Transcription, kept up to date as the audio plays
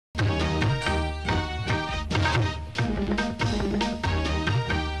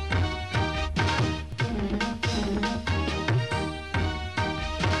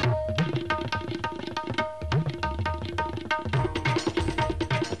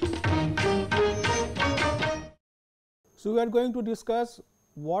So, we are going to discuss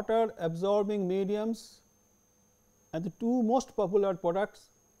water absorbing mediums, and the two most popular products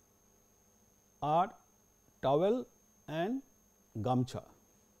are towel and gamcha.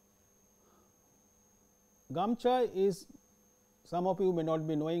 Gamcha is, some of you may not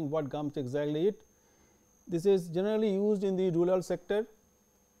be knowing what gamcha exactly is. This is generally used in the rural sector,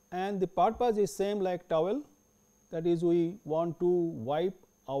 and the purpose is same like towel, that is we want to wipe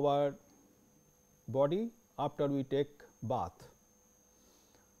our body after we take bath.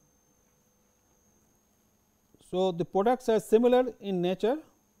 So, the products are similar in nature.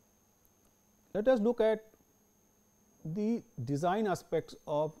 Let us look at the design aspects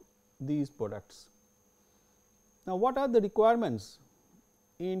of these products. Now, what are the requirements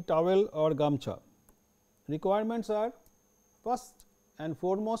in towel or gamcha? Requirements are, first and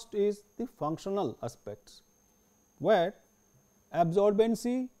foremost is the functional aspects, where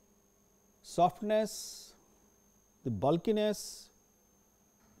absorbency, softness, the bulkiness,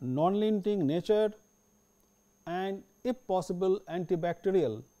 non-linting nature, and if possible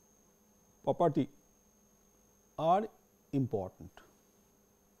antibacterial property are important.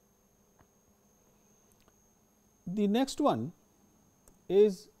 The next one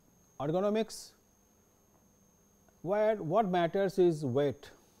is ergonomics, where what matters is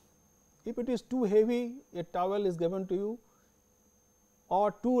weight. If it is too heavy, a towel is given to you,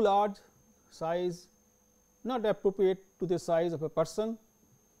 or too large size, not appropriate to the size of a person,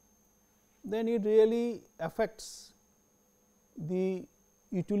 then it really affects the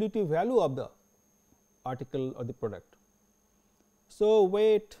utility value of the article or the product. So,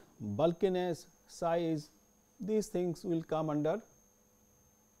 weight, bulkiness, size, these things will come under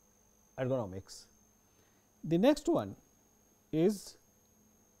ergonomics. The next one is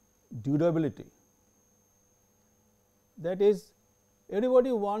durability, that is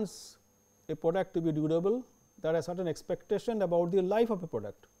everybody wants a product to be durable. There are certain expectations about the life of a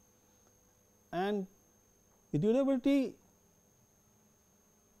product, and the durability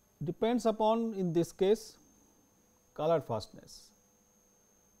depends upon, in this case, color fastness,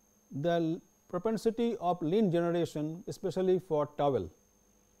 the propensity of lint generation, especially for towel,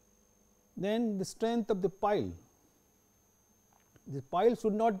 then the strength of the pile. The pile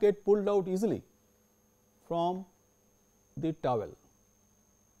should not get pulled out easily from the towel.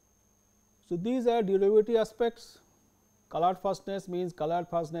 So, these are durability aspects. Color fastness means color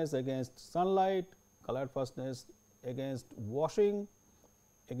fastness against sunlight, color fastness against washing,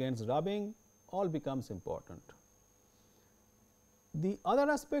 against rubbing, all becomes important. The other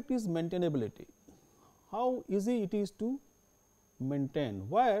aspect is maintainability, how easy it is to maintain,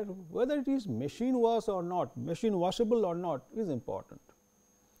 where whether it is machine wash or not, machine washable or not is important.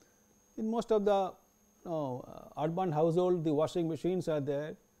 In most of the urban household, the washing machines are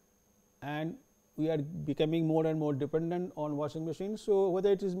there, and we are becoming more and more dependent on washing machines. So, whether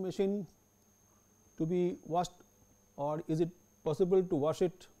it is machine to be washed, or is it possible to wash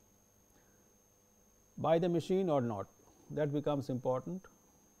it by the machine or not, that becomes important.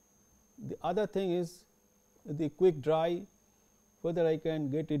 The other thing is the quick dry, whether I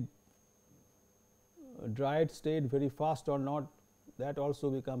can get it dried state very fast or not, that also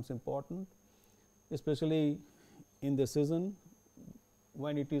becomes important, especially in the season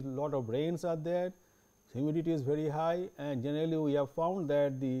when it is lot of rains are there, humidity is very high, and generally we have found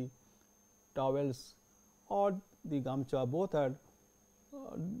that the towels or the gamcha both are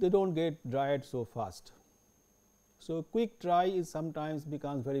they do not get dried so fast. So, quick dry is sometimes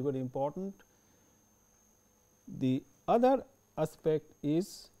becomes very important. The other aspect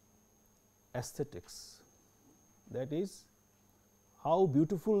is aesthetics, that is how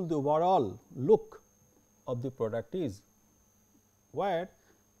beautiful the overall look of the product is, where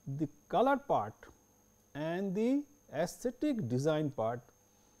the color part and the aesthetic design part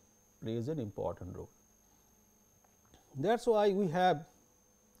plays an important role. That is why we have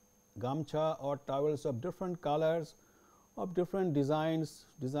gamcha or towels of different colors, of different designs,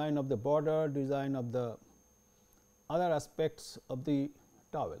 design of the border, design of the other aspects of the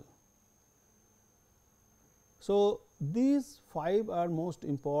towel. So, these 5 are most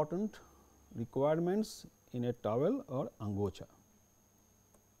important requirements in a towel or angocha.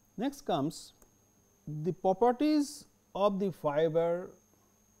 Next comes the properties of the fiber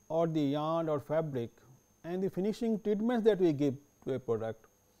or the yarn or fabric and the finishing treatments that we give to a product,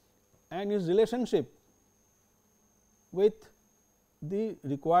 and its relationship with the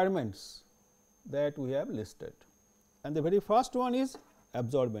requirements that we have listed. And the very first one is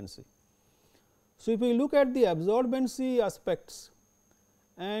absorbency. So, if we look at the absorbency aspects,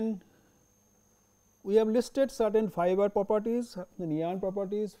 and we have listed certain fiber properties, then yarn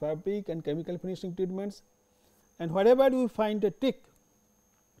properties, fabric and chemical finishing treatments, and wherever you find a tick,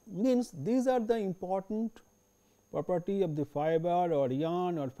 means these are the important property of the fiber or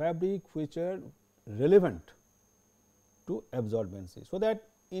yarn or fabric which are relevant to absorbency. So, that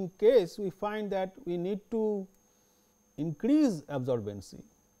in case we find that we need to increase absorbency,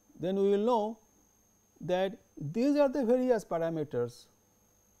 then we will know that these are the various parameters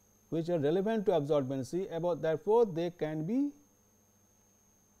which are relevant to absorbency, about therefore, they can be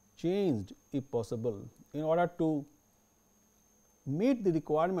changed if possible in order to meet the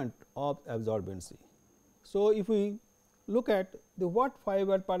requirement of absorbency. So, if we look at the what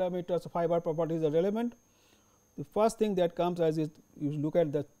fiber parameters, fiber properties are relevant, the first thing that comes as is you look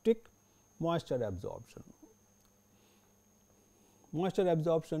at the tick moisture absorption. Moisture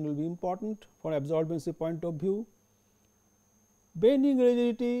absorption will be important for absorbency point of view. Bending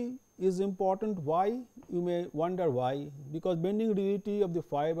rigidity is important. Why? You may wonder why, because bending rigidity of the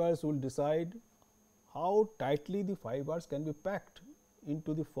fibers will decide how tightly the fibers can be packed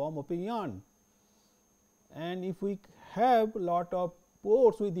into the form of a yarn. And if we have lot of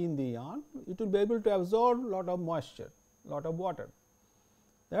pores within the yarn, it will be able to absorb lot of moisture, lot of water.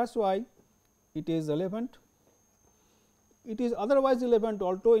 That is why it is relevant. It is otherwise relevant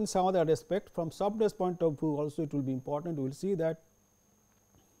also in some other aspect. From softness point of view also it will be important. We will see that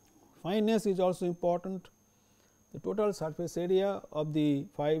fineness is also important, the total surface area of the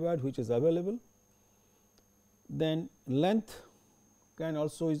fiber which is available. Then length can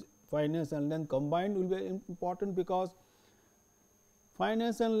also is fineness and length combined will be important, because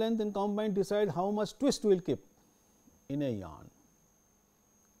fineness and length and combined decide how much twist we will keep in a yarn.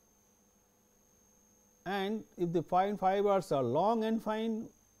 And if the fine fibers are long and fine,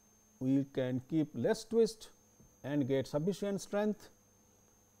 we can keep less twist and get sufficient strength,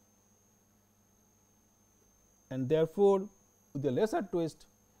 and therefore, with the lesser twist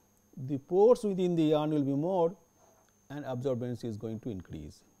the pores within the yarn will be more and absorbency is going to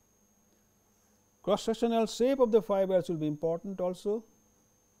increase. Cross sectional shape of the fibers will be important also.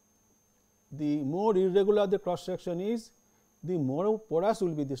 The more irregular the cross section is, the more porous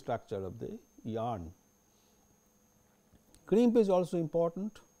will be the structure of the yarn. Crimp is also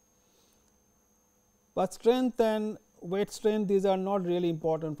important, but strength and weight strength, these are not really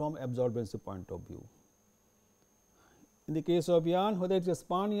important from absorbency point of view. In the case of yarn, whether it is a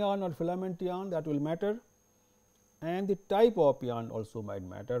spun yarn or filament yarn, that will matter, and the type of yarn also might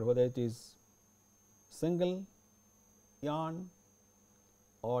matter, whether it is single yarn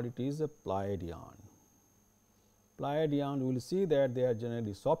or it is a plied yarn. Plied yarn, we will see that they are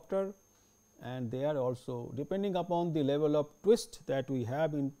generally softer, and they are also, depending upon the level of twist that we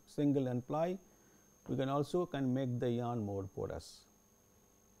have in single and ply, we can also make the yarn more porous.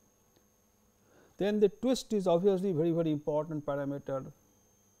 Then the twist is obviously very important parameter.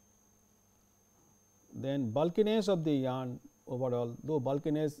 Then bulkiness of the yarn overall, though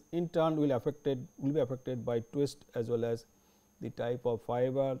bulkiness in turn will be affected by twist as well as the type of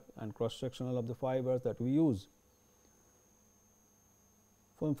fiber and cross sectional of the fibers that we use.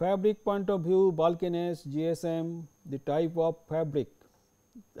 From fabric point of view, bulkiness, GSM, the type of fabric,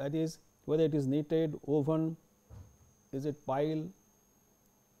 that is whether it is knitted, woven, is it pile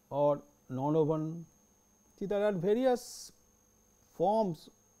or non-woven. See, there are various forms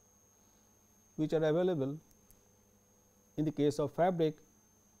which are available in the case of fabric.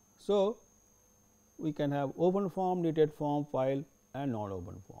 So, we can have woven form, knitted form, pile and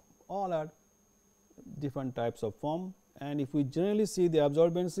non-woven form, all are different types of form. And if we generally see the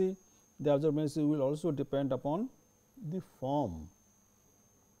absorbency will also depend upon the form,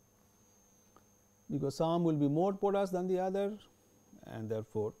 because some will be more porous than the other, and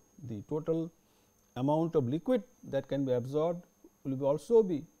therefore, the total amount of liquid that can be absorbed will also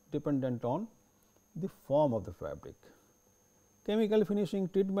be dependent on the form of the fabric. Chemical finishing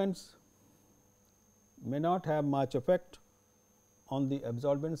treatments may not have much effect on the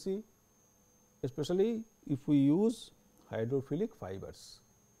absorbency, especially if we use hydrophilic fibers.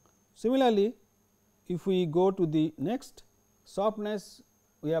 Similarly, if we go to the next, softness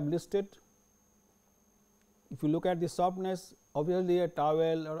we have listed. If you look at the softness, obviously a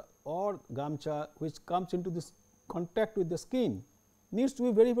towel or gamcha which comes into this contact with the skin needs to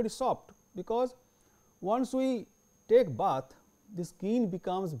be very soft, because once we take bath, the skin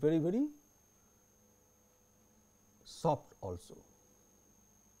becomes very soft also,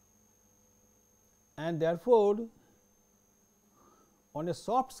 and therefore, on a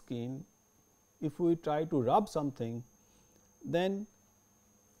soft skin, if we try to rub something, then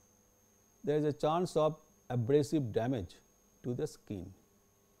there is a chance of abrasive damage to the skin,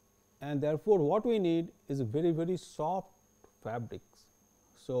 and therefore, what we need is very soft fabrics.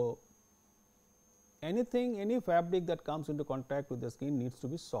 So, any fabric that comes into contact with the skin needs to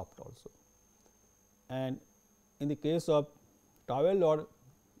be soft also. And in the case of towel or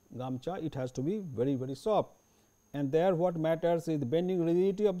gamcha, it has to be very, very soft, and there what matters is the bending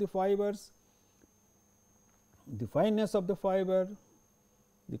rigidity of the fibers, the fineness of the fiber,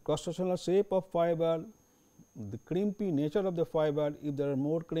 the cross-sectional shape of fiber, the crimpy nature of the fiber. If there are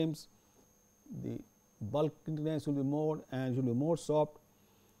more crimps, the bulkiness will be more and will be more soft.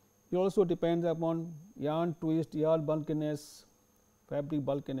 It also depends upon yarn twist, yarn bulkiness, fabric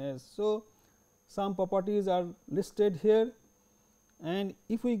bulkiness. So, some properties are listed here, and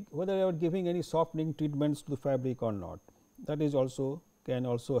if we whether we are giving any softening treatments to the fabric or not, that is also can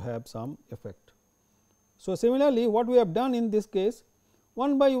also have some effect. So, similarly, what we have done in this case,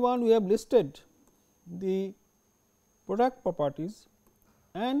 one by one we have listed the product properties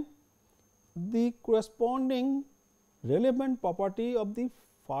and the corresponding relevant property of the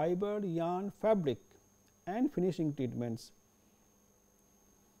fiber, yarn, fabric and finishing treatments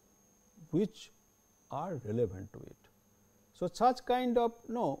which are relevant to it. So, such kind of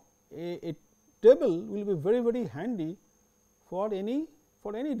a table will be very, very handy for any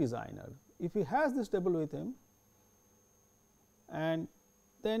designer. If he has this table with him, and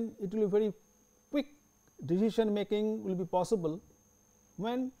then it will be very quick decision making will be possible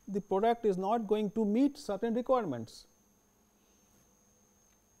when the product is not going to meet certain requirements.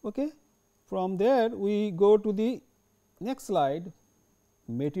 Okay. From there we go to the next slide,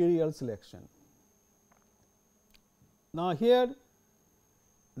 material selection. Now, here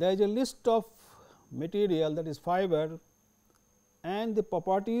there is a list of material, that is fiber, and the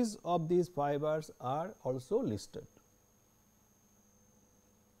properties of these fibers are also listed.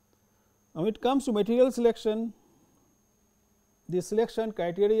 Now, when it comes to material selection, the selection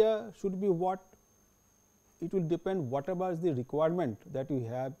criteria should be what? It will depend whatever is the requirement that we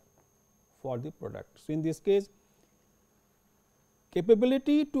have for the product. So, in this case,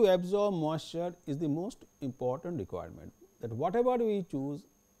 capability to absorb moisture is the most important requirement, that whatever we choose,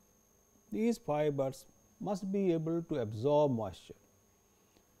 these fibers must be able to absorb moisture.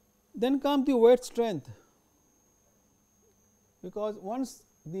 Then comes the weight strength, because once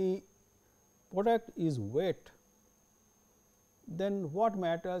the product is wet, then what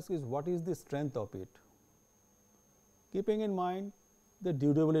matters is what is the strength of it, keeping in mind the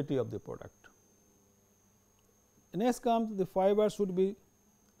durability of the product. Next comes the fibers should be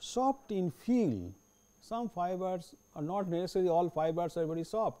soft in feel. Some fibers are not necessarily all fibers are very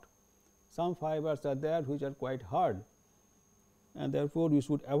soft. Some fibers are there which are quite hard, and therefore, we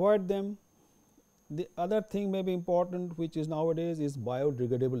should avoid them. The other thing may be important, which is nowadays is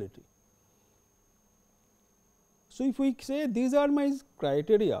biodegradability. So, if we say these are my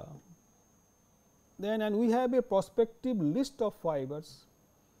criteria, then and we have a prospective list of fibers,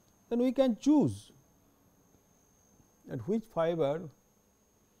 then we can choose at which fiber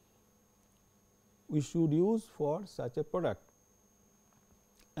we should use for such a product.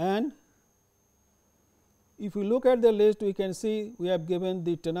 And if we look at the list, we can see we have given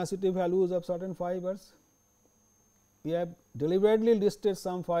the tenacity values of certain fibers. We have deliberately listed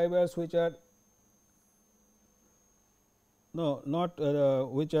some fibers which are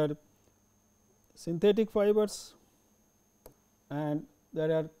which are synthetic fibers, and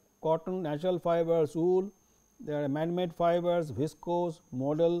there are cotton, natural fibers, wool, there are man-made fibers, viscose,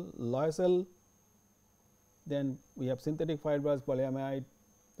 modal, lyocell. Then we have synthetic fibers, polyamide,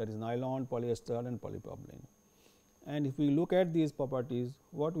 that is nylon, polyester and polypropylene. And if we look at these properties,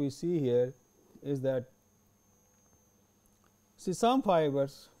 what we see here is that, see, some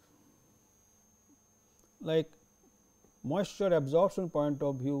fibers, like moisture absorption point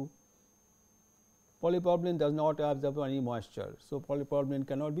of view, polypropylene does not absorb any moisture. So, polypropylene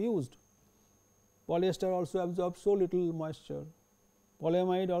cannot be used. Polyester also absorbs so little moisture,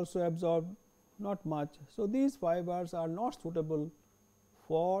 polyamide also absorbs not much. So, these fibers are not suitable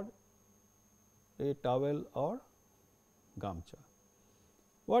for a towel or gamcha.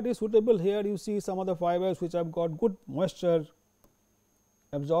 What is suitable here? You see some of the fibers which have got good moisture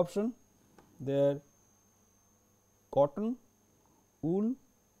absorption, there cotton, wool,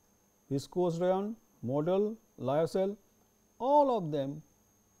 viscose rayon, modal, lyocell, all of them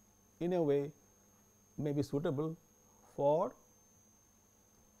in a way may be suitable for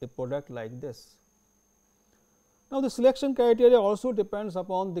a product like this. Now, the selection criteria also depends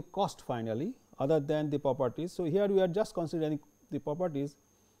upon the cost finally, other than the properties. So, here we are just considering the properties.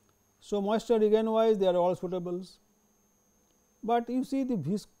 So, moisture regain wise they are all suitables, but you see the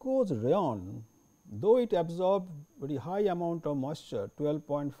viscose rayon, though it absorbs very high amount of moisture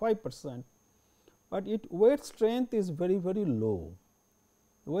 12.5%, but its weight strength is very, very low.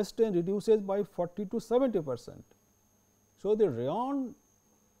 waste strain reduces by 40 to 70%. So, the rayon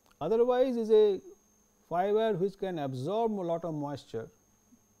otherwise is a fiber which can absorb a lot of moisture,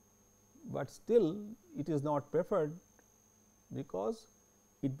 but still it is not preferred because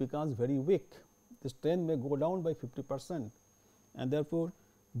it becomes very weak. The strain may go down by 50%, and therefore,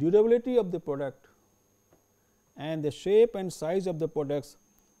 durability of the product and the shape and size of the products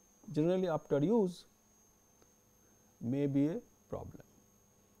generally after use may be a problem,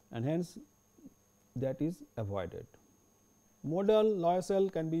 and hence that is avoided. Modal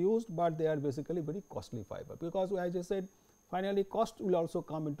lyocell can be used, but they are basically very costly fiber, because as I said, finally cost will also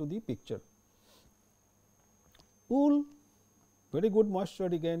come into the picture. Wool, very good moisture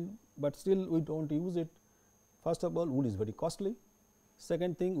again, but still we do not use it. First of all, wool is very costly.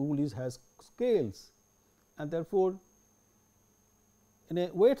 Second thing, wool has scales, and therefore, in a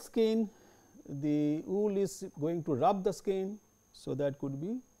wet skin the wool is going to rub the skin. So, that could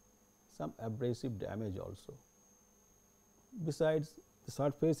be some abrasive damage also. Besides, the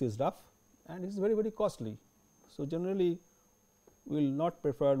surface is rough and it is very costly. So, generally we will not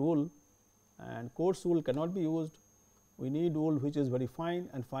prefer wool, and coarse wool cannot be used. We need wool which is very fine,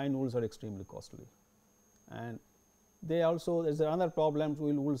 and fine wools are extremely costly. And they also, there is another problem,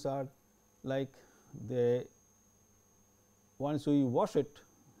 wools are like they, once we wash it,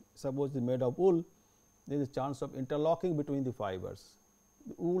 suppose it is made of wool, there is a chance of interlocking between the fibers.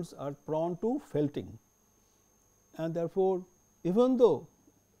 The wools are prone to felting, and therefore, even though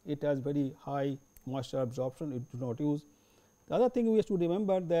it has very high moisture absorption, it do not use. The other thing we have to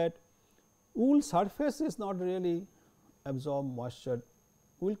remember that wool surface is not really absorb moisture.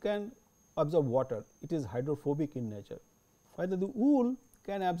 Wool can absorb water, it is hydrophobic in nature. Whether the wool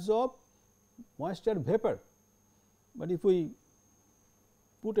can absorb moisture vapor, but if we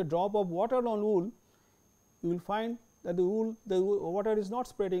put a drop of water on wool, you will find that the water is not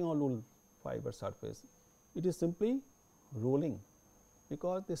spreading on wool fiber surface, it is simply rolling,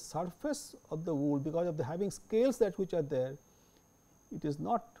 because the surface of the wool, because of the having scales that which are there, it is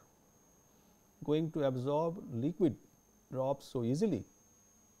not going to absorb liquid drops so easily,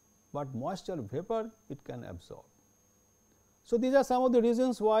 but moisture vapor it can absorb. So, these are some of the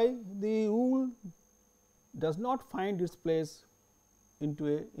reasons why the wool does not find its place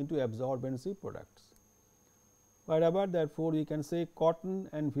into absorbency products. Wherever therefore, we can say cotton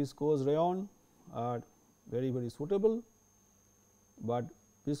and viscose rayon are very suitable, but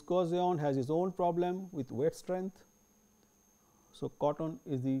viscose rayon has its own problem with wet strength. So, cotton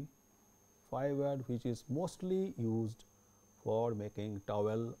is the fiber which is mostly used for making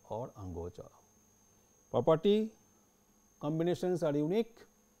towel or angocha. Property combinations are unique,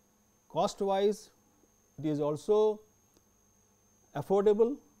 cost wise it is also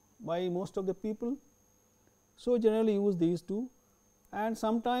affordable by most of the people. So, generally use these two, and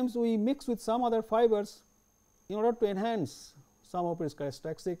sometimes we mix with some other fibers in order to enhance some of its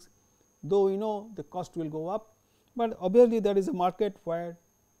characteristics, though we know the cost will go up, but obviously there is a market where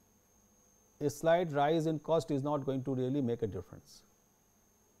a slight rise in cost is not going to really make a difference.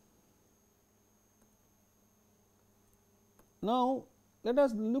 Now, let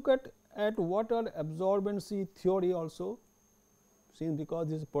us look at water absorbency theory also, since because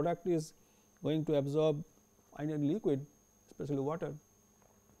this product is going to absorb finally liquid, especially water.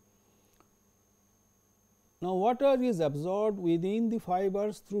 Now, water is absorbed within the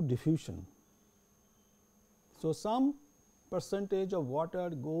fibers through diffusion. So, some percentage of water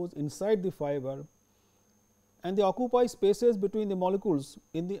goes inside the fiber and they occupy spaces between the molecules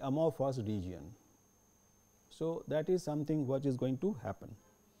in the amorphous region. So, that is something what is going to happen.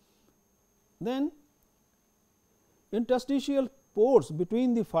 Then interstitial pores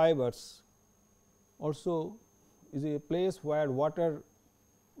between the fibers also is a place where water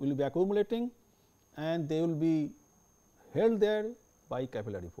will be accumulating and they will be held there by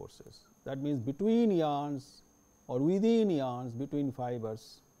capillary forces. That means, between yarns or within yarns between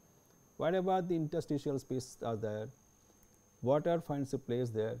fibers, wherever the interstitial space are there, water finds a place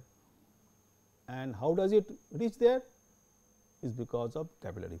there, and how does it reach there? Is because of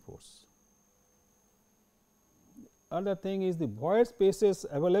capillary force. Other thing is the void spaces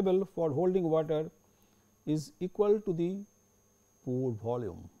available for holding water is equal to the pore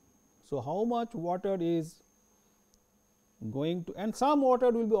volume. So, how much water is going to, and some water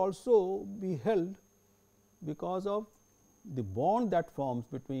will be also be held because of the bond that forms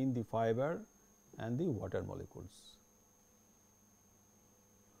between the fiber and the water molecules.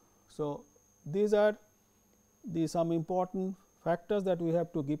 So, these are the some important factors that we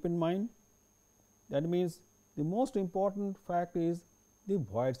have to keep in mind. That means, the most important fact is the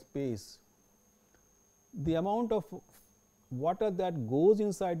void space. The amount of water that goes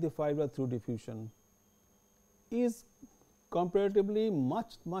inside the fiber through diffusion is comparatively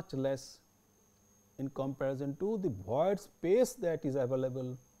much less in comparison to the void space that is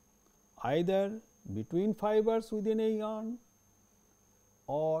available either between fibers within a yarn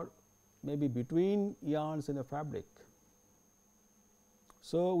or maybe between yarns in a fabric.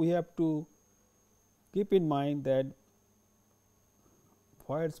 So, we have to keep in mind that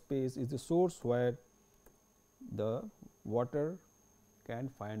void space is the source where the water can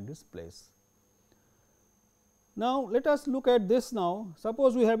find its place. Now, let us look at this now.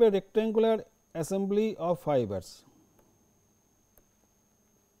 Suppose we have a rectangular assembly of fibers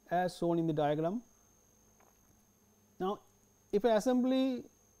as shown in the diagram. Now, if an assembly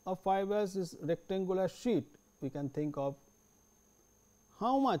of fibers is rectangular sheet, we can think of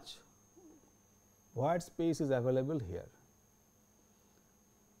how much void space is available here.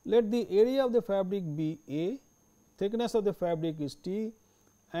 Let the area of the fabric be A, thickness of the fabric is T,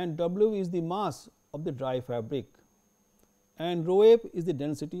 and W is the mass of the dry fabric, and rho F is the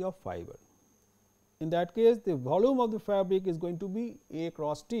density of fiber. In that case, the volume of the fabric is going to be A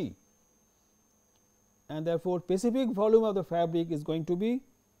cross T, and therefore, specific volume of the fabric is going to be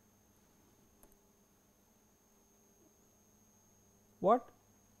what?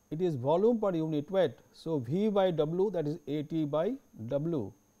 It is volume per unit weight. So, V by W, that is AT by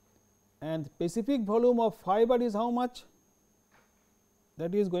W, and specific volume of fiber is how much?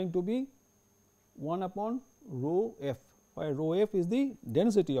 That is going to be 1 upon rho F, where rho F is the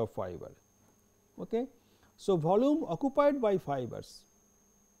density of fiber. Okay. So, volume occupied by fibers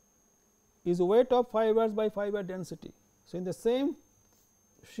is weight of fibers by fiber density. So, in the same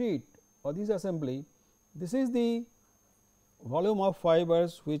sheet or this assembly, this is the volume of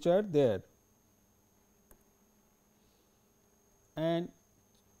fibers which are there, and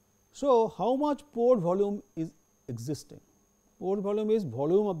so how much pore volume is existing? Pore volume is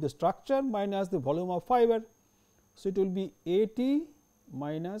volume of the structure minus the volume of fiber. So, it will be AT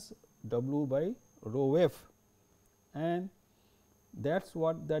minus W by rho F, and that is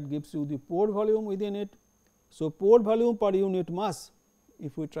what that gives you the pore volume within it. So, pore volume per unit mass,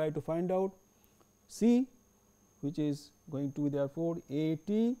 if we try to find out C, which is going to be therefore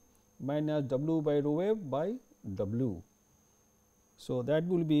AT minus W by rho F by W. So, that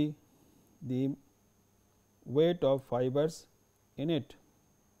will be the weight of fibers in it.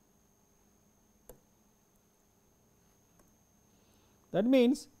 That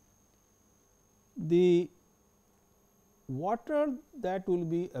means, the water that will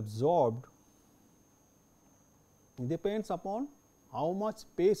be absorbed depends upon how much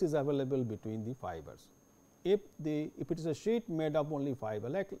space is available between the fibers. If it is a sheet made of only fiber,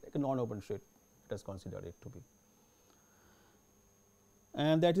 like a non-open sheet, let us consider it to be,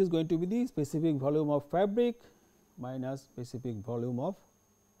 and that is going to be the specific volume of fabric minus specific volume of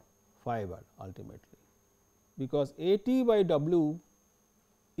fiber ultimately, because AT by W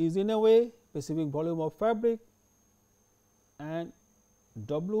is in a way specific volume of fabric, and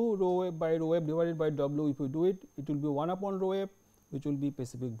W rho F by rho F divided by W, if we do it, it will be 1 upon rho F, which will be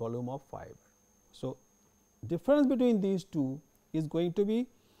specific volume of fiber. So, difference between these two is going to be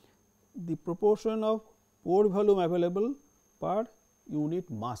the proportion of pore volume available per unit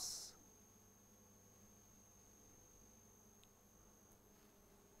mass.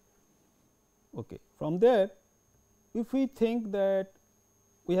 Okay. From there, if we think that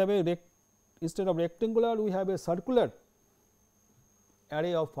we have a instead of rectangular, we have a circular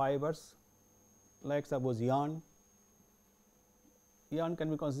array of fibers, like suppose yarn. Yarn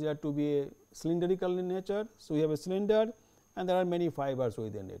can be considered to be a cylindrical in nature. So, we have a cylinder and there are many fibers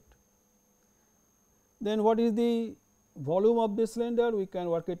within it. Then what is the volume of this cylinder? We can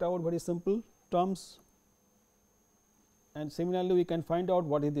work it out very simple terms, and similarly we can find out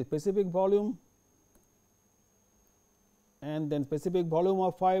what is the specific volume, and then specific volume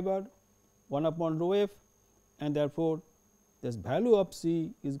of fiber 1 upon rho F, and therefore, this value of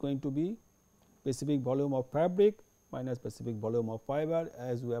C is going to be specific volume of fabric minus specific volume of fiber,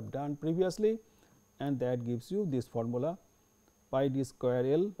 as we have done previously, and that gives you this formula pi d square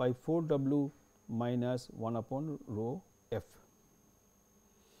L by 4 W minus 1 upon rho F.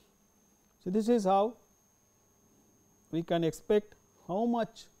 So, this is how we can expect how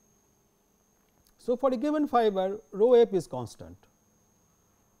much. So, for a given fiber, rho F is constant.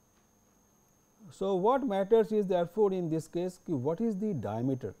 So, what matters is therefore, in this case, what is the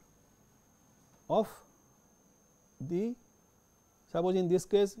diameter of the, suppose in this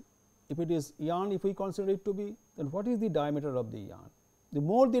case, if it is yarn, if we consider it to be, then what is the diameter of the yarn? The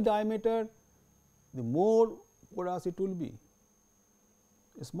more the diameter, the more porous it will be.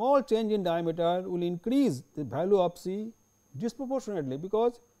 A small change in diameter will increase the value of C disproportionately,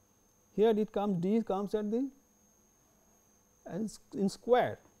 because here it comes d comes at the in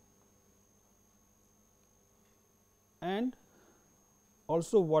square, and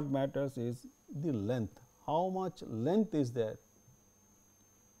also what matters is the length, how much length is there,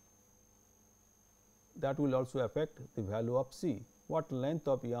 that will also affect the value of C, what length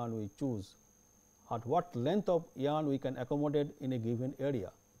of yarn we choose, at what length of yarn we can accommodate in a given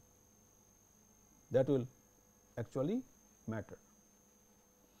area, that will actually matter.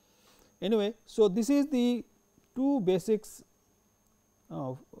 Anyway, so this is the two basics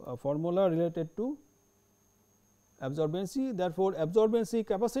formula related to absorbency. Therefore, absorbency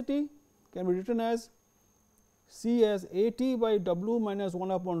capacity can be written as C as A T by W minus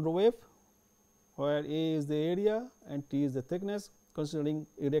 1 upon rho f, where A is the area and T is the thickness, considering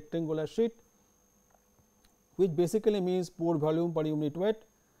a rectangular sheet, which basically means pore volume per unit weight,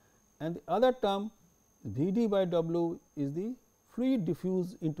 and the other term V d by W is the fluid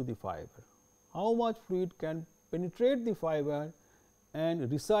diffused into the fiber, how much fluid can penetrate the fiber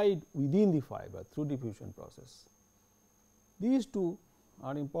and reside within the fiber through diffusion process. These two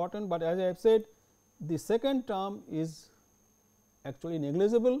are important, but as I have said, the second term is actually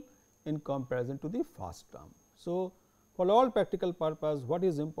negligible in comparison to the first term. So, for all practical purpose, what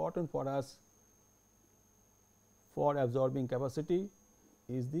is important for us for absorbing capacity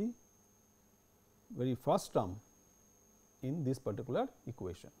is the very first term in this particular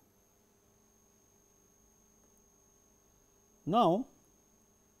equation. Now,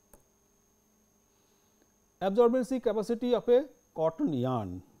 absorbency capacity of a cotton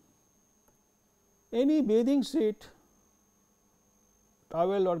yarn. Any bathing sheet,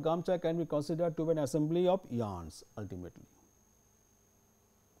 towel or gamcha can be considered to be an assembly of yarns ultimately.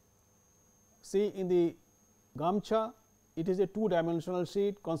 See, in the gamcha, it is a two-dimensional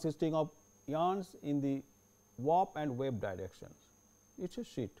sheet consisting of yarns in the warp and wave directions. It is a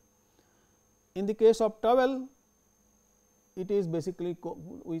sheet. In the case of towel, it is basically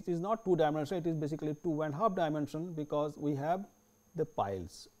which is not two dimensional, it is basically 2.5 dimension, because we have the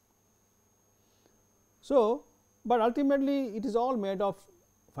piles. So, but ultimately it is all made of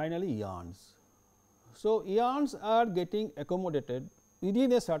finally yarns. So, yarns are getting accommodated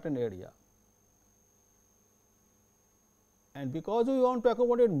within a certain area, and because we want to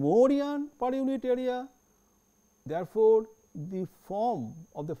accommodate more yarn per unit area, therefore, the form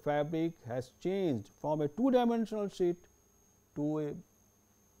of the fabric has changed from a two-dimensional sheet to a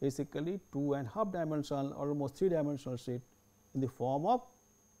basically 2.5 dimensional or almost 3-dimensional sheet in the form of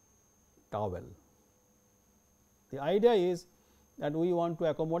towel. The idea is that we want to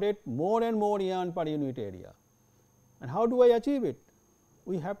accommodate more and more yarn per unit area, and how do I achieve it?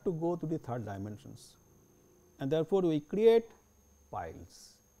 We have to go to the third dimensions, and therefore, we create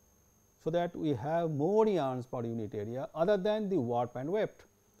piles, so that we have more yarns per unit area other than the warp and weft.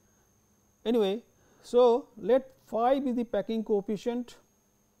 Anyway, so let phi be the packing coefficient,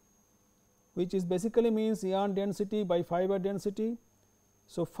 which is basically means yarn density by fiber density.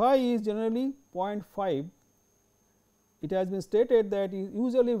 So, phi is generally 0.5. It has been stated that it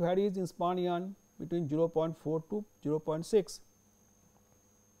usually varies in spun yarn between 0.4 to 0.6.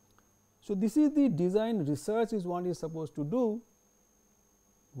 So, this is the design research is one is supposed to do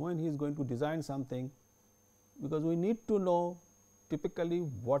when he is going to design something, because we need to know typically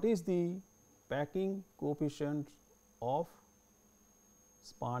what is the packing coefficient of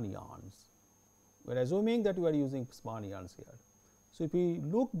spun yarns. We are assuming that we are using spun yarns here. So, if we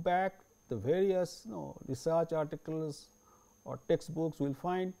look back the various research articles or textbooks, we will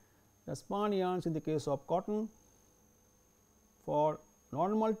find the spun yarns in the case of cotton for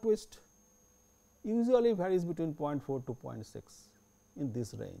normal twist usually varies between 0.4 to 0.6 in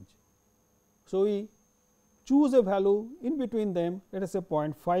this range. So, we choose a value in between them, let us say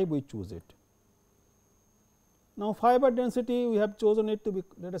 0.5, we choose it. Now, fiber density we have chosen it to be,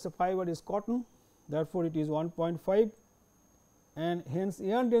 let us say fiber is cotton, therefore, it is 1.5, and hence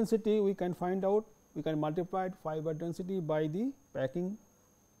yarn density we can find out, we can multiply fiber density by the packing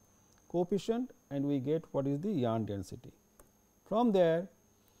coefficient, and we get what is the yarn density. From there,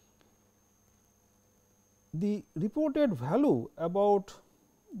 the reported value about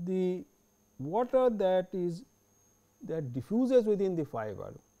the water that diffuses within the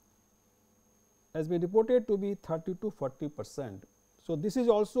fiber has been reported to be 30 to 40%. So, this is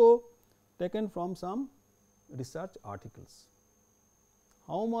also taken from some research articles.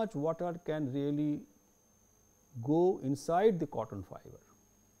 How much water can really go inside the cotton fiber?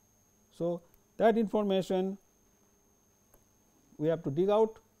 So, that information we have to dig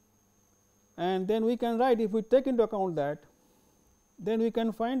out, and then we can write, if we take into account that, then we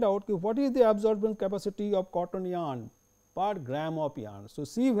can find out what is the absorbent capacity of cotton yarn per gram of yarn. So,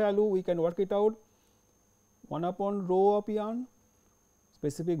 C value we can work it out 1 upon rho of yarn,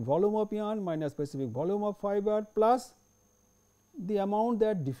 specific volume of yarn minus specific volume of fiber plus the amount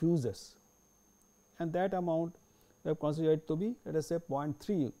that diffuses, and that amount we have considered to be, let us say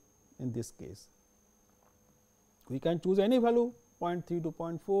 0.3 in this case. We can choose any value 0.3 to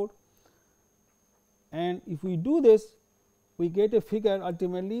 0.4, and if we do this we get a figure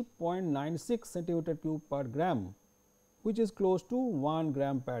ultimately 0.96 centimeter cube per gram, which is close to 1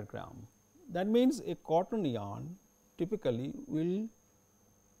 gram per gram. That means, a cotton yarn typically will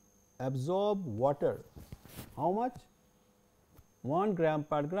absorb water, how much? 1 gram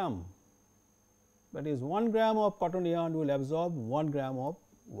per gram, that is 1 gram of cotton yarn will absorb 1 gram of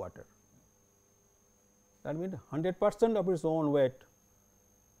water. That means, 100% of its own weight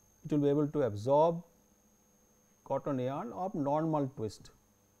it will be able to absorb cotton yarn of normal twist,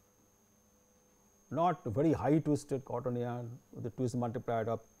 not very high twisted cotton yarn with the twist multiplied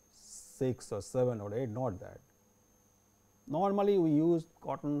of 6 or 7 or 8, not that. Normally, we use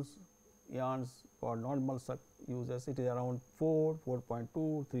cotton yarns for normal uses, it is around 4, 4.2,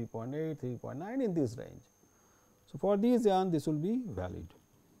 3.8, 3.9 in this range. So, for these yarn this will be valid.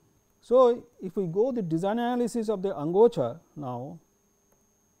 So, if we go the design analysis of the angocha now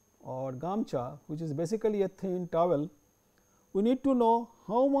or gamcha, which is basically a thin towel, we need to know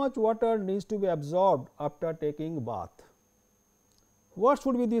how much water needs to be absorbed after taking bath. What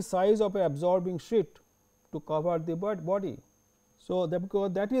should be the size of a absorbing sheet to cover the body? So,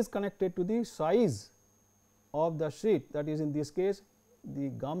 because that is connected to the size of the sheet, that is in this case the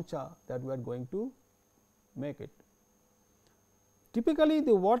gamcha that we are going to make it. Typically,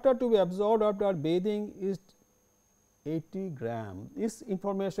 the water to be absorbed after bathing is 80 gram. This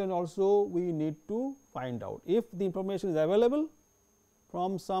information also we need to find out. If the information is available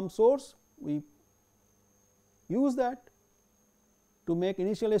from some source, we use that to make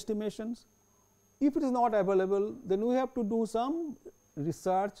initial estimations. If it is not available, then we have to do some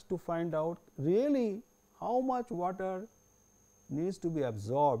research to find out really how much water needs to be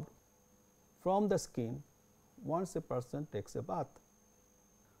absorbed from the skin once a person takes a bath.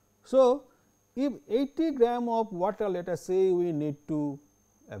 So, if 80 gram of water, let us say we need to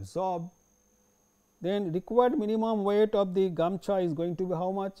absorb, then required minimum weight of the gamcha is going to be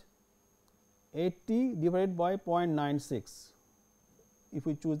how much? 80 divided by 0.96. If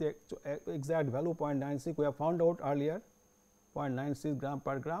we choose the exact value 0.96, we have found out earlier 0.96 gram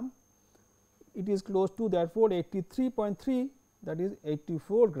per gram, it is close to therefore 83.3, that is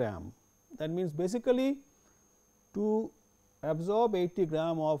 84 gram. That means, basically to absorb 80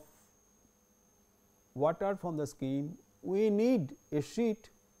 gram of water from the skin, we need a sheet,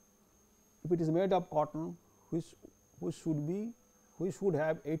 if it is made of cotton, which should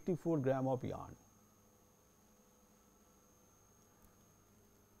have 84 gram of yarn.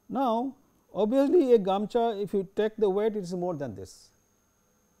 Now, obviously, a gamcha, if you take the weight, it is more than this.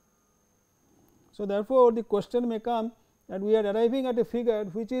 So, therefore, the question may come that we are arriving at a figure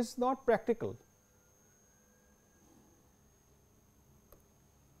which is not practical,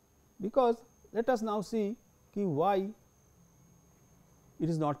 because let us now see why it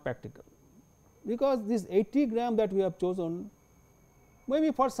is not practical. Because this 80 gram that we have chosen,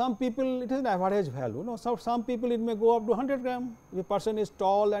 maybe for some people it is an average value. No, so some people it may go up to 100 gram. If a person is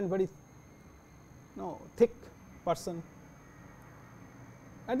tall and very thick person,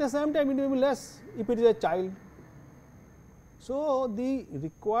 at the same time it may be less if it is a child. So, the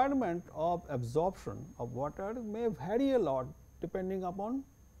requirement of absorption of water may vary a lot depending upon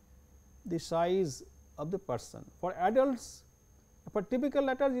the size of the person. For adults, for typical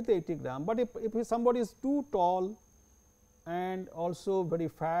letters it is 80 gram, but if somebody is too tall and also very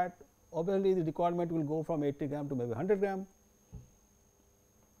fat, obviously the requirement will go from 80 gram to maybe 100 gram,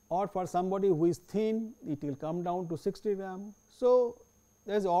 or for somebody who is thin it will come down to 60 gram. So,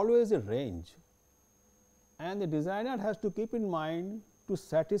 there is always a range, and the designer has to keep in mind to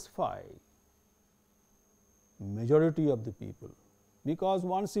satisfy majority of the people, because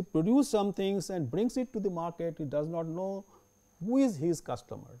once he produces some things and brings it to the market, he does not know who is his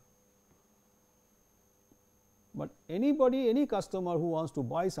customer. But anybody, any customer who wants to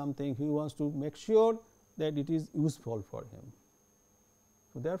buy something, he wants to make sure that it is useful for him.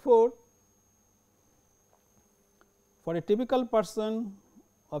 So, therefore, for a typical person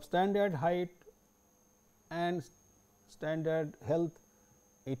of standard height and standard health,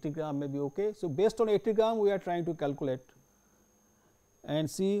 80 gram may be okay. So, based on 80 gram we are trying to calculate and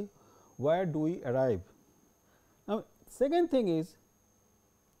see where do we arrive. Now, second thing is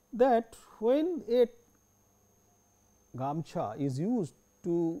that when a gamcha is used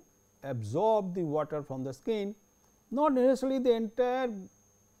to absorb the water from the skin, not necessarily the entire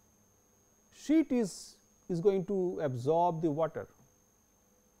sheet is going to absorb the water,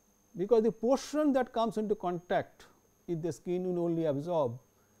 because the portion that comes into contact with the skin will only absorb.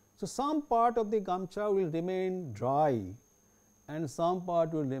 So, some part of the gamcha will remain dry and some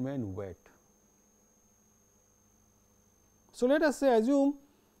part will remain wet. So, let us say assume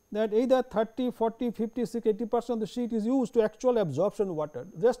that either 30, 40, 50, 60, 80% of the sheet is used to actual absorption water,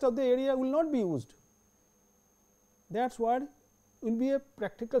 rest of the area will not be used. That is what will be a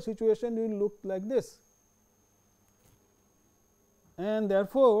practical situation, will look like this. And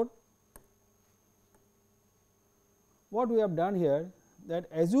therefore, what we have done here, that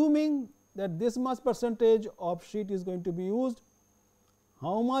assuming that this much percentage of sheet is going to be used,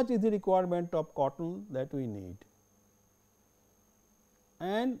 how much is the requirement of cotton that we need,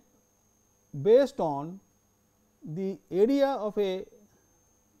 and based on the area of a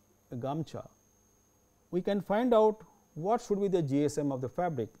gamcha, we can find out what should be the GSM of the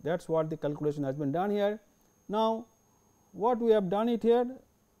fabric. That is what the calculation has been done here. Now, what we have done it here,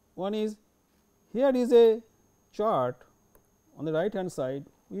 one is, here is a chart on the right hand side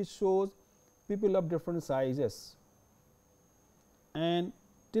which shows people of different sizes, and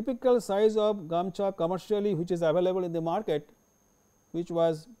typical size of gamcha commercially which is available in the market, which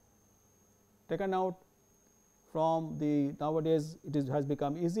was taken out from the, nowadays it has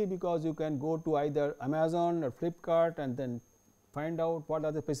become easy, because you can go to either Amazon or Flipkart and then find out what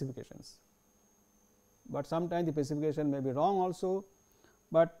are the specifications, but sometimes the specification may be wrong also,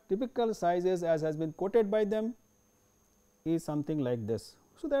 but typical sizes as has been quoted by them is something like this.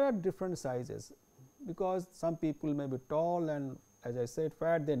 So, there are different sizes, because some people may be tall and, as I said,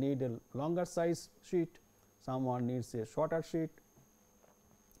 fat, they need a longer size sheet, someone needs a shorter sheet.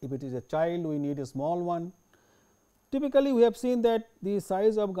 If it is a child, we need a small one. Typically, we have seen that the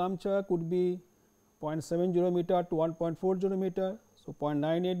size of gamcha could be 0.70 meter to 1.40 meter. So,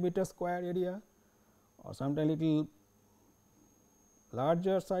 0.98 meter square area, or sometimes little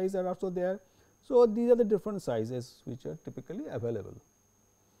larger size are also there. So, these are the different sizes which are typically available,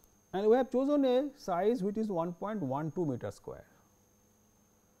 and we have chosen a size which is 1.12 meter square.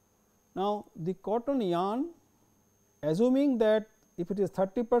 Now, the cotton yarn, assuming that if it is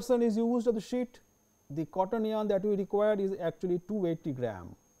 30% is used of the sheet, the cotton yarn that we require is actually 280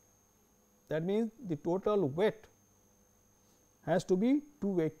 gram. That means, the total weight has to be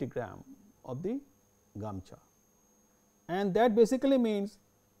 280 gram of the gamcha, and that basically means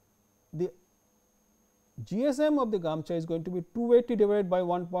the GSM of the gamcha is going to be 280 divided by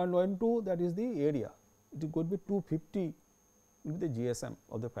 1.12, that is the area, it is going to be 250 will be the GSM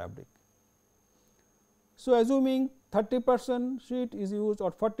of the fabric. So, assuming 30% sheet is used,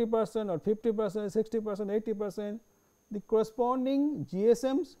 or 40% or 50%, 60%, 80%, the corresponding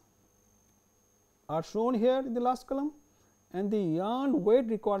GSMs are shown here in the last column, and the yarn weight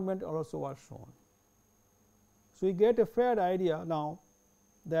requirement also are shown. So, we get a fair idea now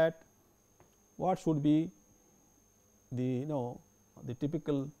that what should be the the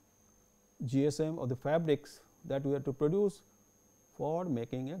typical GSM of the fabrics that we have to produce for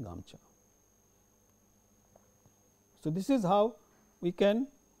making a gamcha. So, this is how we can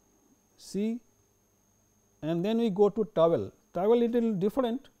see, and then we go to towel. Towel little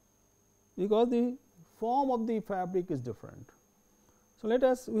different, because the form of the fabric is different. So, let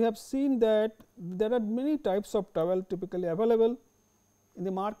us, we have seen that there are many types of towel typically available in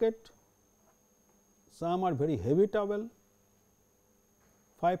the market. Some are very heavy towel,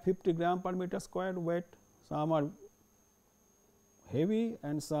 550 gram per meter square weight, some are heavy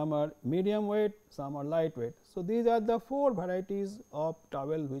and some are medium weight, some are lightweight. So, these are the 4 varieties of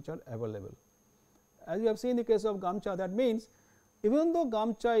towel which are available. As you have seen in the case of gamcha, that means even though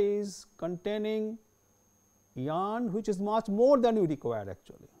gamcha is containing yarn which is much more than we require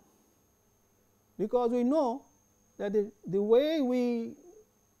actually, because we know that the way we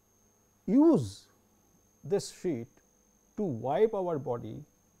use this sheet to wipe our body,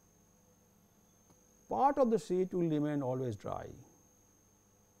 part of the sheet will remain always dry.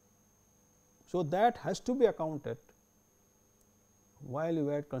 So, that has to be accounted while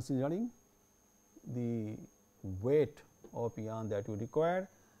we are considering the weight of yarn that we require,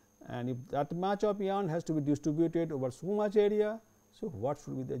 and if that much of yarn has to be distributed over so much area. So, what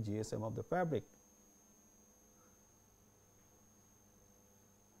should be the GSM of the fabric?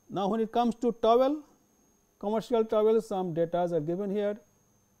 Now, when it comes to towel, commercial towels, some data are given here,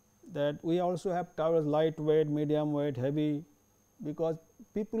 that we also have towels lightweight, medium weight, heavy, because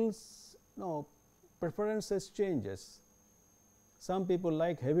people's preferences changes. Some people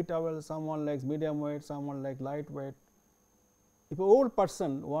like heavy towel, someone likes medium weight, someone like lightweight. If an old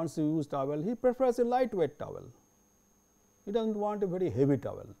person wants to use towel, he prefers a lightweight towel, He does not want a very heavy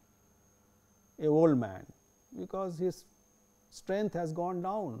towel, a old man, because his strength has gone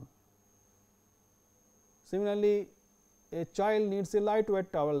down. Similarly, a child needs a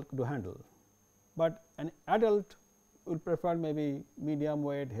lightweight towel to handle, but an adult will prefer maybe medium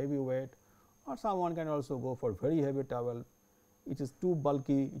weight, heavy weight, or someone can also go for very heavy towel. It is too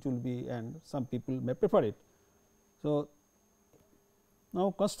bulky, it will be, and some people may prefer it. So,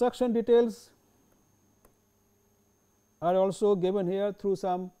 now construction details are also given here through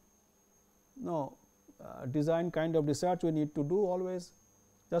some design kind of research we need to do always,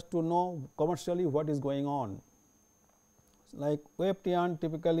 just to know commercially what is going on. Like weft yarn,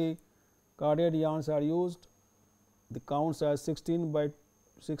 typically carded yarns are used. The counts are 16 by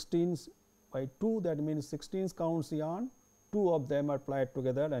 2, that means 16 counts yarn, 2 of them are plied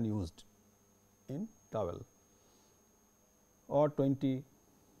together and used in towel, or 20,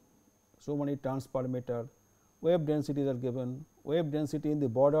 so many turns per meter. Wave densities are given, wave density in the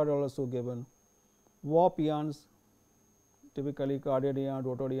border are also given. Warp yarns, typically carded yarn,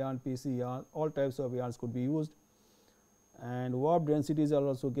 rotor yarn, PC yarn, all types of yarns could be used, and warp densities are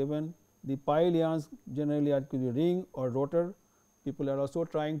also given. The pile yarns generally are could be ring or rotor. People are also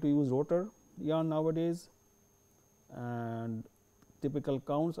trying to use rotor yarn nowadays, and typical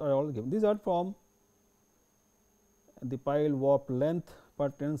counts are all given. These are from the pile warp length per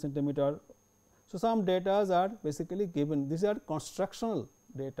 10 centimeter. So, some data are basically given. These are constructional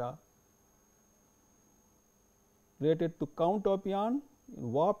data related to count of yarn,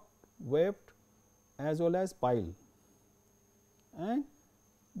 warp, weft, as well as pile, and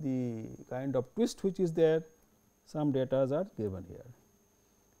the kind of twist which is there, some data are given here.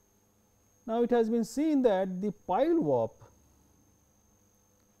 Now, it has been seen that the pile warp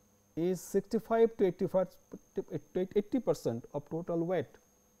is 65 to 80% of total weight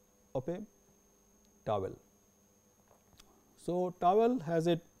of a towel. So, towel has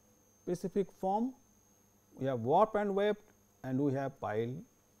a specific form, we have warp and weft, and we have pile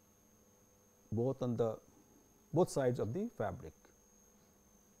both on the both sides of the fabric,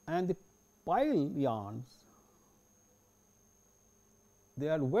 and the pile yarns,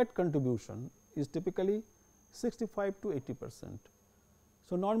 their weight contribution is typically 65 to 80%.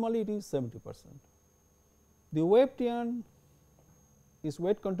 So, normally it is 70%. The weft yarn, its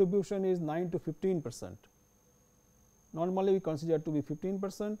weight contribution is 9 to 15%. Normally we consider to be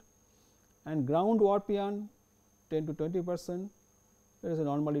 15%, and ground warp yarn 10 to 20%, whereas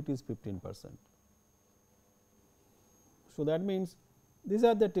normally it is 15%. So, that means these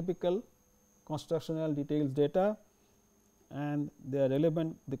are the typical constructional details data, and they are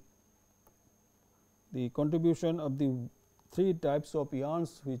relevant. The contribution of the 3 types of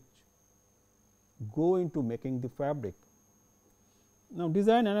yarns which go into making the fabric. Now,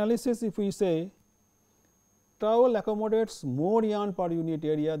 design analysis, if we say towel accommodates more yarn per unit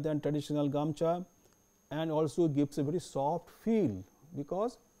area than traditional gamcha, and also gives a very soft feel,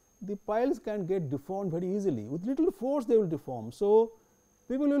 because the piles can get deformed very easily, with little force they will deform. So,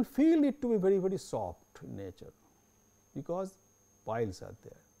 people will feel it to be very, very soft in nature, because piles are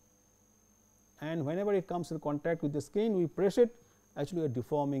there, and whenever it comes in contact with the skin, we press it, actually we are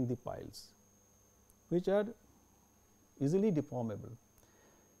deforming the piles, which are easily deformable.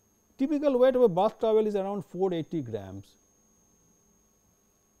 Typical weight of a bath towel is around 480 grams.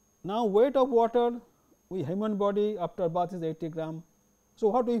 Now, weight of water with human body after bath is 80 gram. So,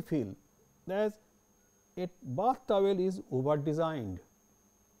 what do we feel? That a bath towel is over designed,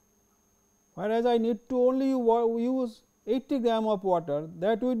 whereas I need to only use 80 gram of water,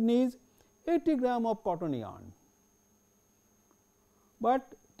 that would need 80 gram of cotton yarn,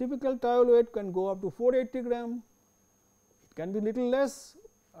 but typical towel weight can go up to 480 gram, it can be little less,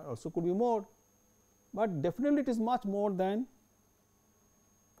 also could be more, but definitely it is much more than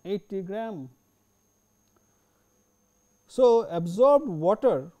 80 gram. So, absorbed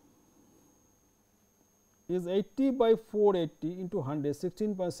water is 80 by 480 into 100,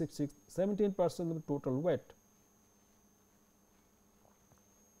 16.66, 17% of the total weight.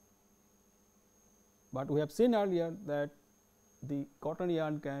 But we have seen earlier that the cotton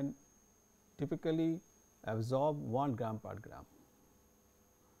yarn can typically absorb 1 gram per gram.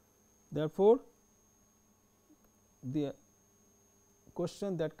 Therefore, the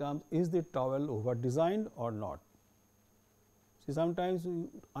question that comes, is the towel over designed or not? See, sometimes we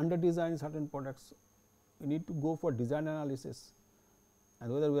under design certain products, we need to go for design analysis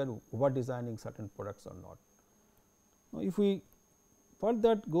and whether we are over designing certain products or not. Now, if we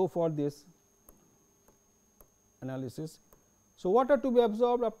further go for this analysis, so water to be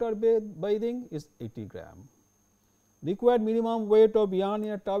absorbed after bathing is 80 gram. Required minimum weight of yarn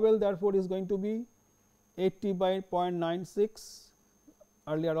in a towel, therefore, is going to be 80 by 0.96,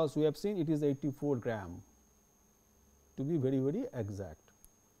 earlier also we have seen it is 84 gram, to be very exact.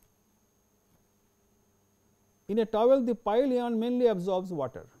 In a towel, the pile yarn mainly absorbs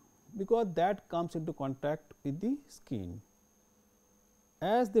water, because that comes into contact with the skin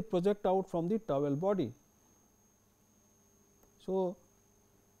as they project out from the towel body. So,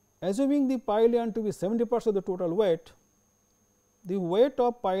 assuming the pile yarn to be 70% of the total weight, the weight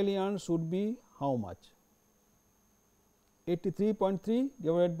of pile yarn should be how much? 83.3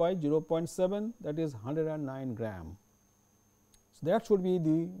 divided by 0.7, that is 109 gram. So, that should be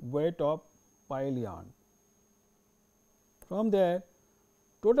the weight of pile yarn. From there,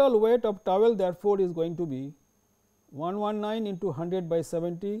 total weight of towel therefore is going to be 119 into 100 by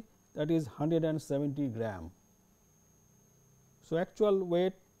 70, that is 170 gram. So, actual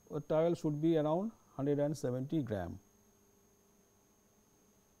weight of towel should be around 170 gram,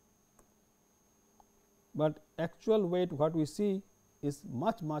 but actual weight what we see is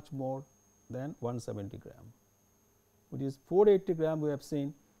much more than 170 gram, which is 480 gram we have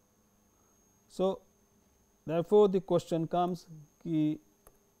seen. So, therefore, the question comes, is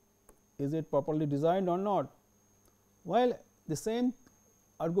it properly designed or not? Well, the same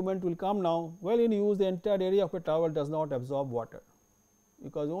argument will come now. Well, in use, the entire area of a towel does not absorb water,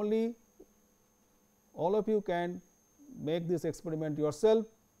 because only all of you can make this experiment yourself.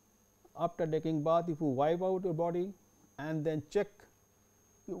 After taking bath, if you wipe out your body and then check,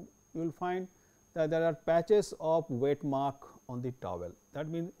 you will find that there are patches of wet mark on the towel. That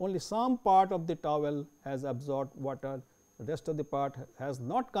means, only some part of the towel has absorbed water, the rest of the part has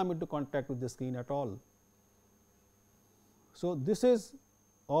not come into contact with the skin at all. So, this is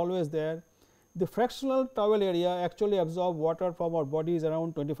always there. The fractional towel area actually absorb water from our body is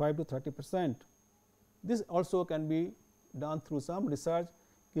around 25 to 30%. This also can be done through some research,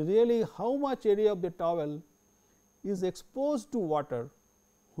 really how much area of the towel is exposed to water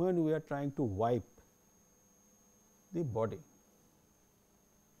when we are trying to wipe the body.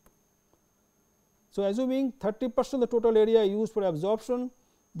 So, assuming 30% of the total area used for absorption,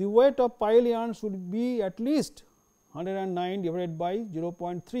 the weight of pile yarn should be at least 109 divided by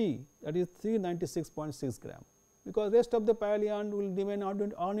 0.3, that is 396.6 gram, because rest of the pile yarn will remain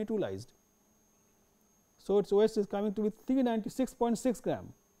unutilized. So, its weight is coming to be 396.6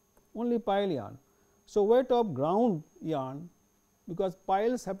 gram, only pile yarn. So, weight of ground yarn, because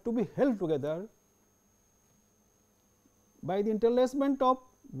piles have to be held together by the interlacement of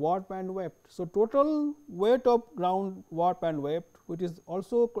warp and weft. So, total weight of ground warp and weft, which is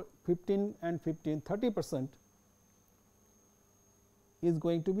also 15 and 15 30%, is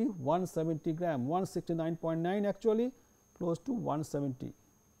going to be 170 gram, 169.9 actually, close to 170.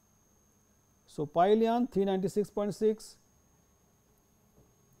 So, pile yarn 396.6.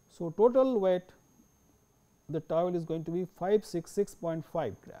 So, total weight the towel is going to be 566.5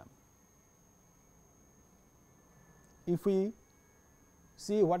 gram. If we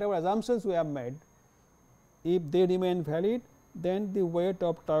see whatever assumptions we have made, if they remain valid, then the weight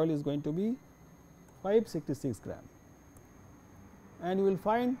of towel is going to be 566 gram. And you will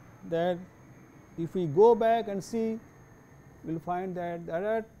find that if we go back and see, we will find that there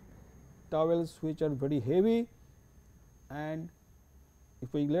are towels which are very heavy, and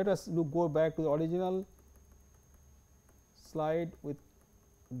if we let us go back to the original slide with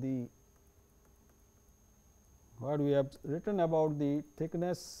the what we have written about the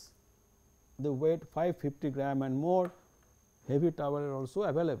thickness, the weight 550 gram and more, heavy towel are also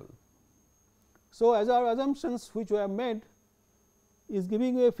available. So, as our assumptions which we have made is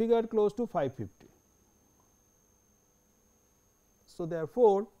giving you a figure close to 550. So,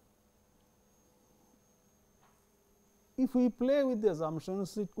 therefore, if we play with the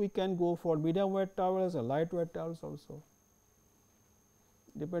assumptions, we can go for medium weight towels or light weight towels also,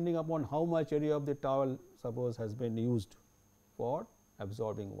 depending upon how much area of the towel suppose has been used for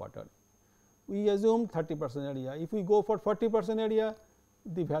absorbing water. We assume 30% area. If we go for 40% area,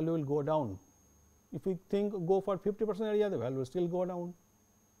 the value will go down. If we think go for 50% area, the value will still go down.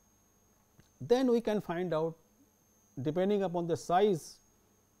 Then we can find out, depending upon the size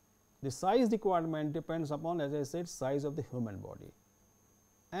requirement depends upon, as I said, size of the human body,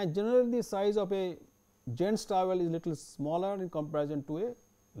 and generally the size of a gents towel is little smaller in comparison to a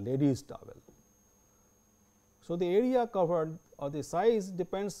ladies towel. So, the area covered or the size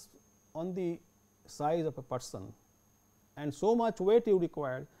depends on the size of a person, and so much weight you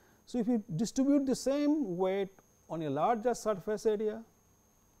require. So, if you distribute the same weight on a larger surface area,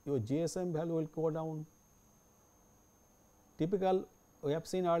 your GSM value will go down. Typical we have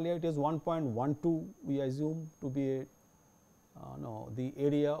seen earlier, it is 1.12 we assume to be a the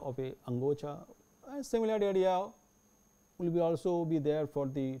area of a angocha, a similar area will be also be there for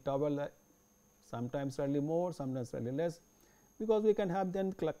the towel, sometimes slightly more, sometimes slightly less, because we can have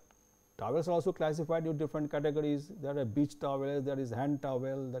then towels are also classified in different categories. There are beach towels, there is hand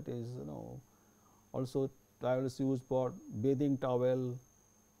towel, that is also towels used for bathing towel.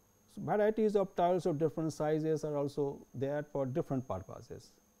 So, varieties of towels of different sizes are also there for different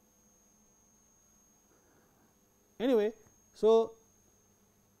purposes. Anyway, so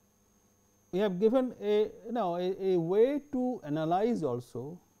we have given a way to analyze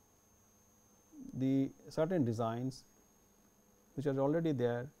also the certain designs which are already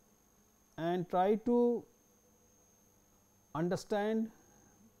there and try to understand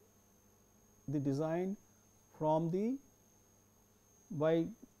the design from the by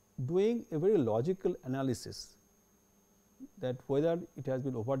doing a very logical analysis that whether it has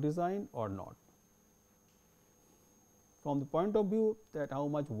been over designed or not, from the point of view that how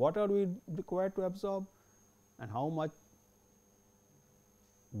much water we require to absorb and how much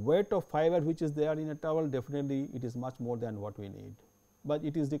weight of fiber which is there in a towel. Definitely it is much more than what we need, but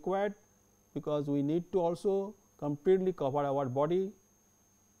it is required because we need to also completely cover our body.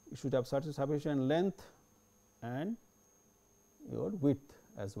 It should have such sufficient length and your width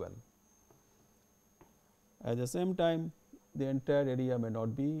as well. At the same time, the entire area may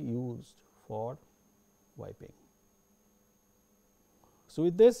not be used for wiping. So,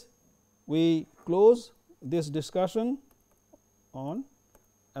 with this we close this discussion on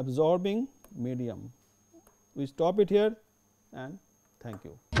absorbing medium. We stop it here and thank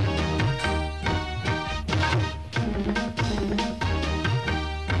you.